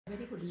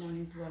Very good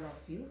morning to all of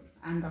you.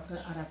 I am Dr.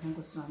 Aradhana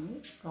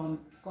Goswami from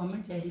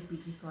Government Lahiri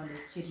PG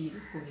College,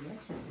 Chirmiri, Korea,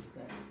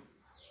 Chhattisgarh.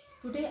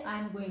 Today I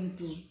am going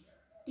to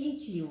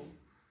teach you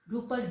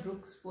Rupert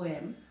Brooke's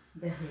poem,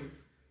 The Hill.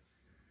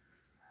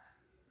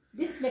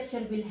 This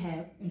lecture will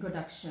have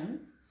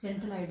introduction,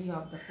 central idea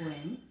of the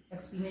poem,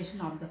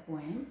 explanation of the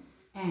poem,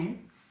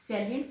 and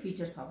salient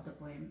features of the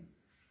poem.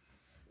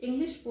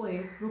 English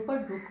poet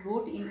Rupert Brooke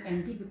wrote in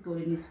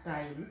anti-Victorian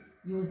style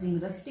using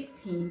rustic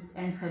themes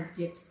and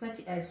subjects such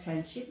as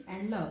friendship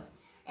and love,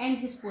 and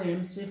his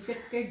poems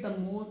reflected the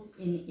mood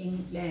in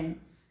England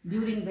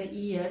during the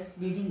years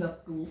leading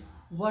up to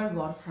World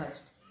War I.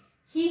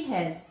 He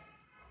has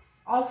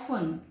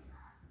often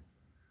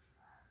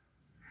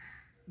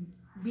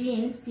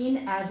been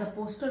seen as a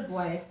poster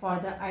boy for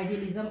the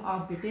idealism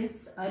of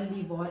Britain's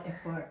early war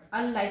effort.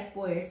 Unlike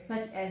poets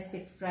such as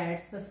Siegfried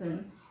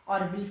Sassoon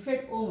or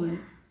Wilfred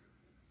Owen,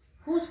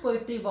 whose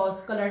poetry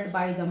was colored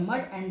by the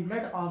mud and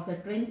blood of the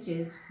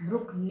trenches,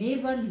 Brooke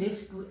never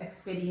lived to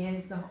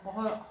experience the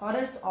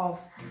horrors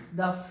of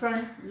the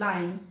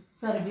front-line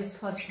service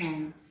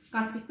firsthand.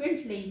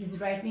 Consequently,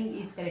 his writing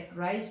is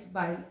characterized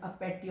by a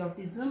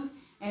patriotism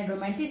and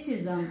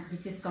romanticism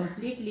which is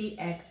completely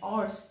at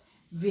odds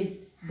with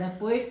the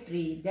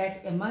poetry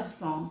that emerged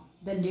from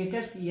the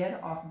later years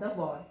of the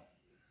war.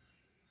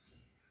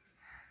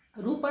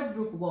 Rupert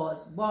Brooke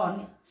was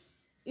born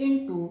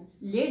into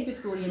late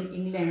Victorian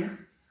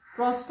England's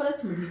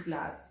prosperous middle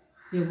class.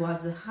 He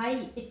was a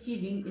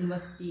high-achieving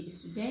university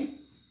student,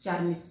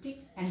 charmistic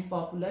and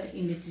popular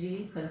in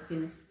literary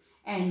circles,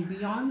 and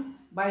beyond.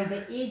 By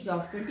the age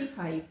of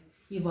 25,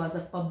 he was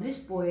a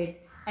published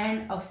poet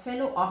and a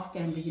fellow of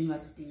Cambridge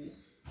University.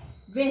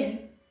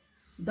 When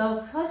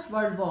the First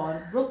World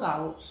War broke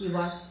out, he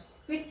was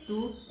quick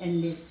to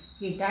enlist.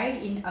 He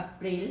died in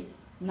April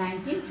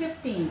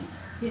 1915.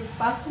 His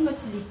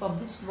posthumously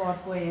published war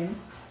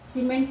poems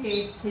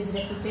cemented his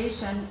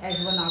reputation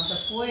as one of the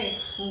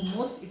poets who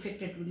most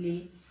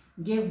effectively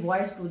gave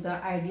voice to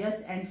the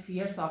ideas and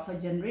fears of a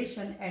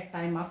generation at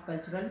time of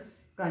cultural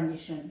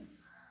transition.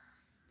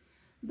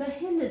 The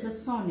Hill is a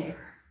sonnet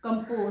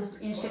composed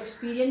in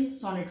Shakespearean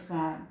sonnet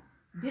form.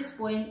 This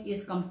poem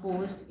is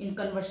composed in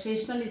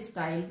conversational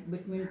style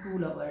between two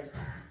lovers.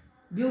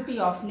 Beauty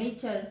of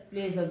nature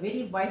plays a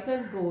very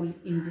vital role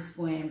in this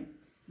poem.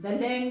 The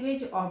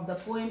language of the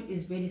poem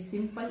is very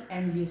simple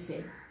and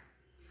lucid.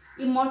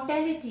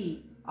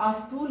 Immortality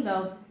of true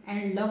love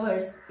and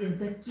lovers is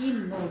the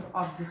keynote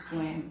of this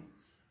poem.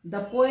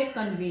 The poet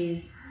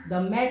conveys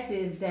the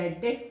message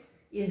that death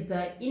is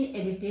the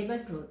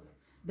inevitable truth.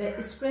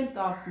 The strength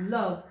of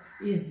love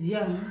is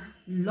young,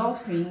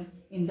 laughing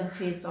in the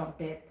face of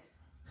death.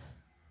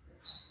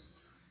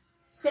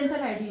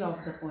 Central idea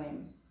of the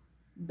poem.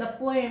 The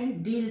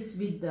poem deals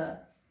with the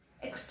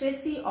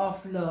ecstasy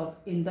of love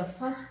in the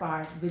first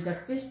part with a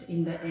twist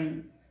in the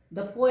end.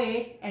 The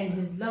poet and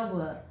his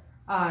lover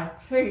are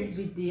thrilled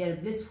with their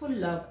blissful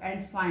love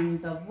and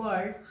find the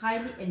world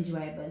highly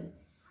enjoyable.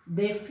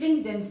 They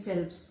fling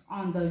themselves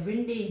on the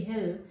windy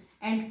hill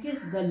and kiss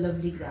the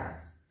lovely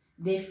grass.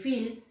 They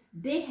feel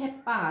they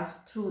have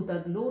passed through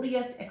the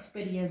glorious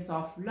experience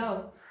of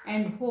love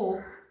and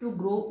hope to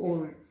grow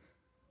old,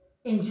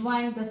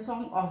 enjoying the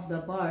song of the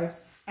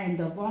birds and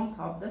the warmth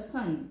of the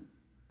sun.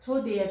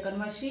 Through their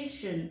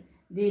conversation,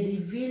 they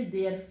reveal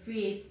their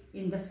faith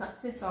in the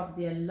success of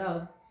their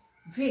love,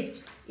 which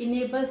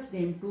enables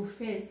them to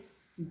face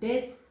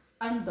death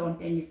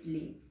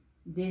undauntedly.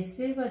 They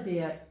savor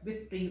their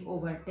victory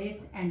over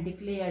death and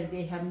declare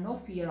they have no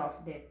fear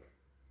of death.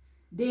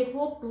 They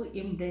hope to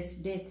embrace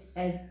death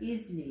as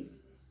easily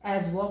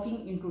as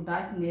walking into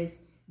darkness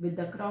with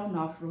the crown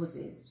of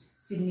roses,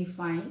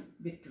 signifying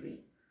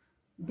victory.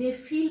 They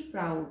feel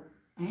proud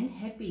and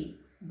happy,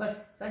 but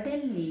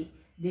suddenly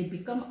they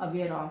become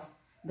aware of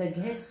the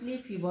ghastly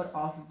fever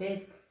of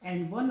death,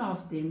 and one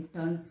of them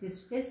turns his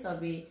face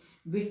away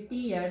with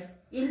tears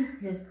in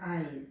his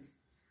eyes.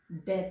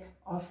 Death,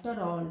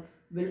 after all,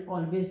 will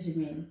always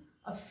remain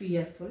a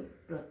fearful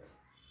truth.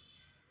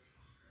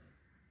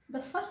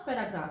 The first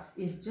paragraph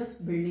is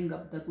just building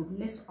up the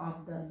goodness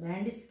of the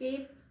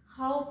landscape,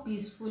 how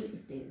peaceful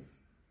it is,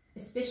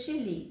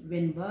 especially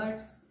when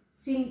birds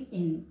sing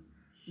in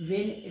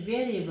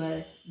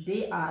wherever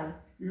they are,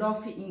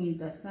 laughing in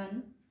the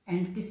sun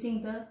and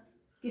kissing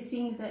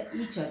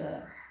each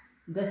other.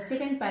 The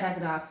second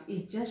paragraph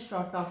is just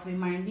short of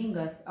reminding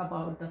us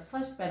about the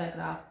first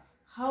paragraph,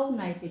 how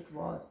nice it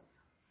was,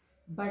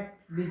 but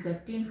with the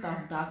tint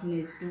of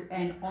darkness to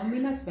an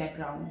ominous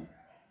background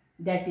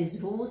that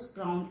is rose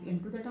crowned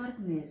into the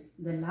darkness.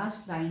 The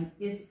last line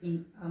is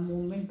in a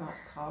moment of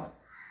thought.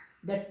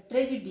 The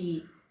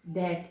tragedy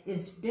that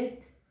is death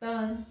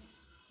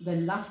turns the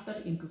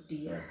laughter into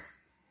tears.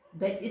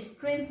 The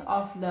strength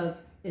of love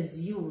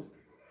is youth,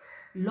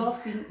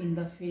 laughing in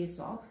the face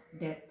of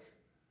death.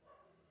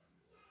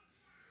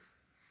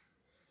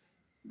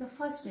 The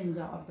first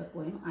stanza of the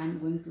poem I am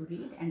going to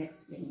read and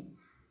explain.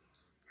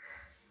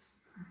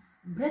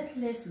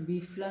 Breathless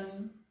we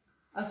flung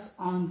us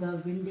on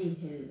the windy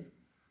hill,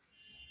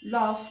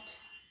 laughed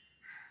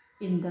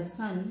in the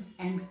sun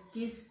and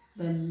kissed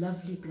the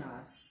lovely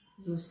grass.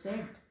 You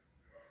said,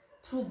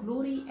 through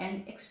glory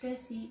and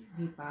ecstasy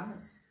we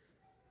pass.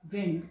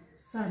 Wind,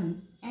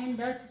 sun, and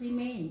earth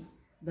remain.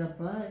 The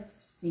birds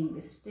sing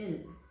still.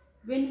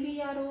 When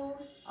we are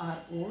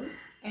old,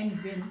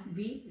 and when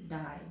we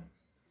die.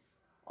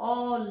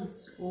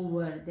 All's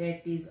over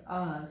that is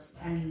us,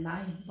 and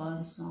life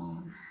burns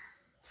on.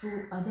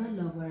 Through other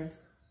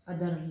lovers,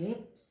 other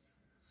lips,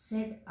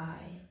 said I,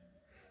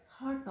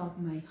 heart of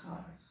my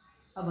heart,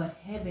 our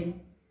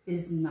heaven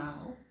is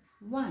now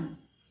one.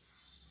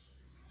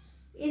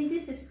 In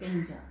this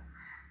stanza,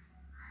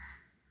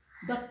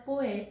 the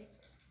poet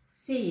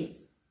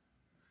says,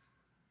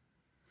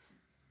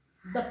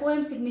 the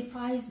poem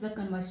signifies the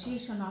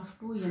conversation of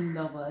two young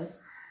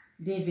lovers.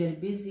 They were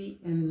busy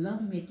in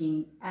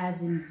love-making, as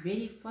in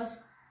very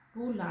first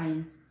two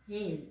lines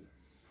hail.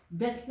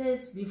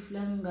 Breathless we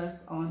flung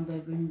us on the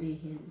windy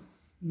hill,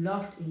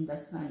 laughed in the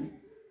sun,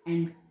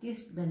 and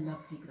kissed the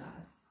lovely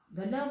grass.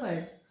 The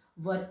lovers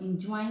were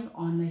enjoying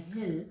on a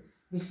hill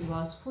which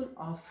was full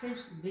of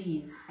fresh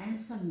breeze and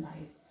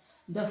sunlight.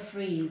 The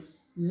phrase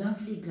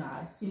lovely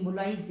grass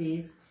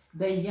symbolizes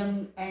the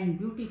young and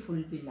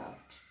beautiful beloved.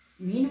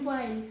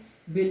 Meanwhile,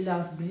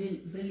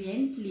 beloved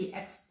brilliantly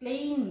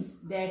exclaims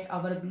that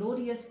our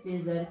glorious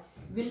pleasure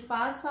will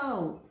pass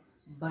out,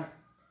 but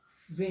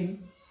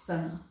wind,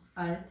 sun,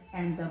 earth,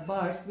 and the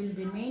birds will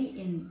remain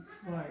in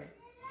world.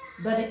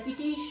 The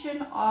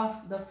repetition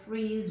of the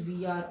phrase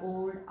 "we are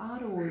old"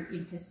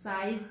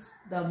 emphasizes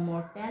the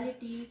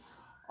mortality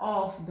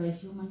of the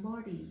human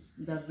body.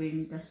 The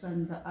wind, the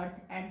sun, the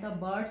earth, and the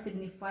birds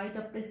signify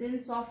the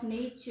presence of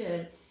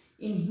nature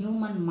in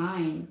human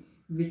mind,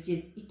 which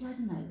is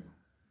eternal.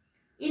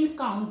 In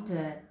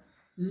counter,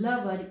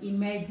 lover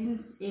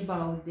imagines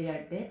about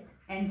their death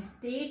and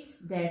states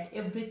that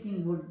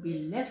everything would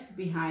be left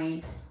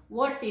behind,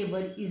 whatever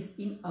is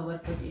in our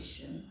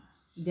possession.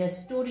 The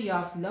story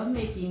of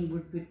lovemaking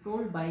would be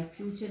told by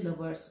future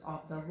lovers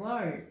of the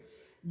world.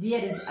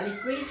 There is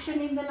alliteration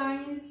in the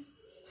lines,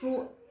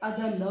 through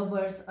other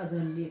lovers,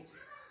 other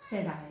lips,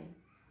 said I,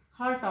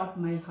 heart of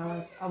my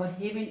heart, our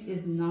heaven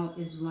is now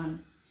is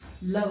one.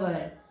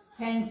 Lover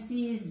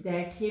fancies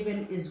that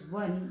heaven is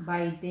won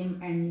by them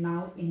and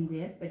now in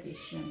their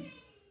possession.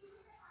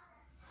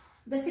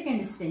 The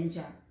second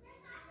stanza.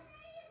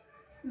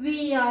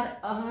 We are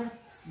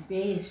earth's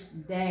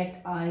best,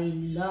 that I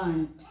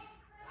learned.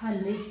 Her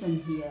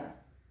listen here.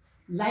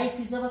 Life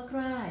is our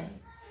cry.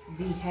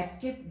 We have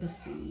kept the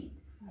faith.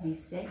 We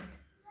said,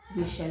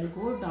 we shall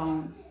go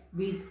down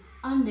with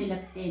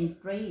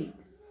unreluctant tread.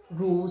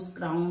 Rose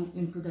crowned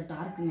into the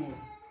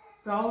darkness.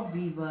 Proud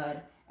we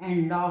were,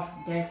 and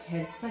laughed that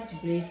had such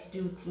brave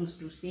true things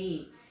to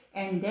say,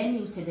 and then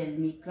you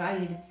suddenly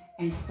cried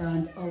and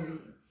turned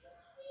away.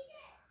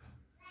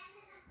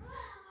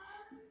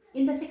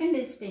 In the second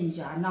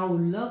stanza, now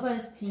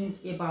lovers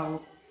think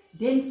about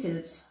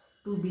themselves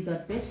to be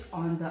the best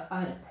on the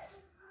earth.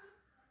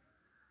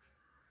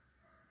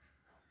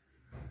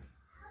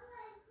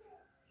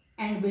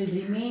 And will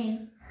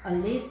remain a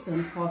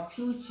lesson for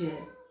future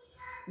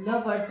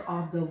lovers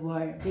of the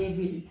world. They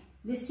will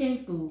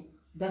listen to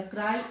the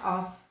cry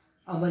of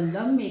our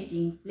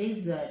lovemaking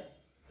pleasure.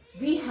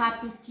 We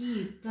have to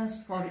keep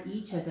trust for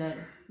each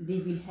other. They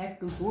will have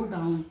to go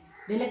down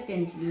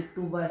reluctantly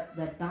towards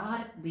the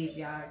dark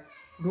graveyard.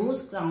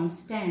 Rose crown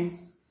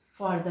stands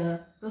for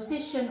the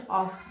procession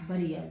of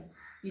burial.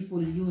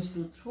 People used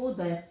to throw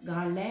the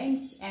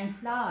garlands and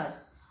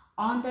flowers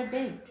on the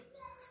dead.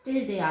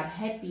 Still they are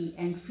happy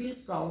and feel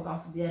proud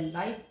of their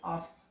life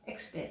of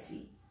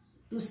ecstasy.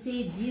 To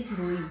say these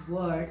heroic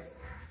words,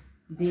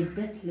 they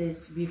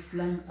breathless we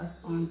flung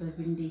us on the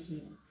windy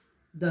hill.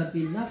 The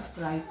beloved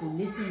tried to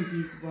listen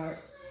these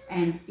words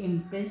and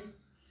embraced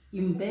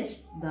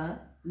the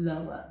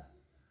lover.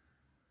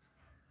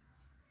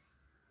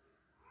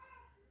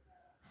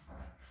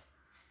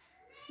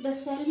 The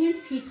salient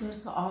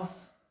features of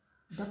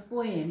the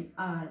poem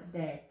are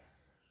that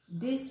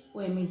this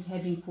poem is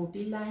having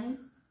 40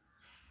 lines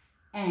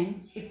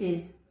and it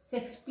is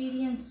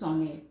Shakespearean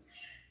sonnet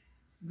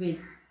with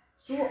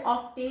 2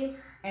 octave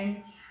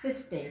and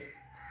sestet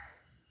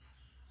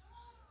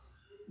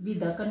with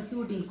the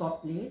concluding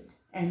couplet,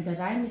 and the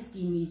rhyme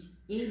scheme is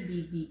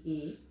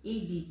ABBA,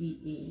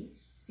 ABBA,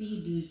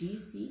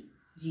 CDDC,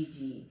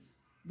 GG.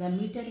 The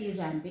meter is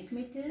iambic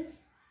meter,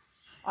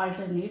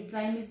 alternate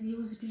rhyme is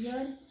used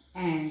here,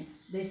 and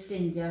the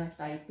stanza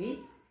type is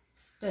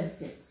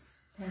tercets.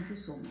 Thank you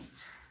so much.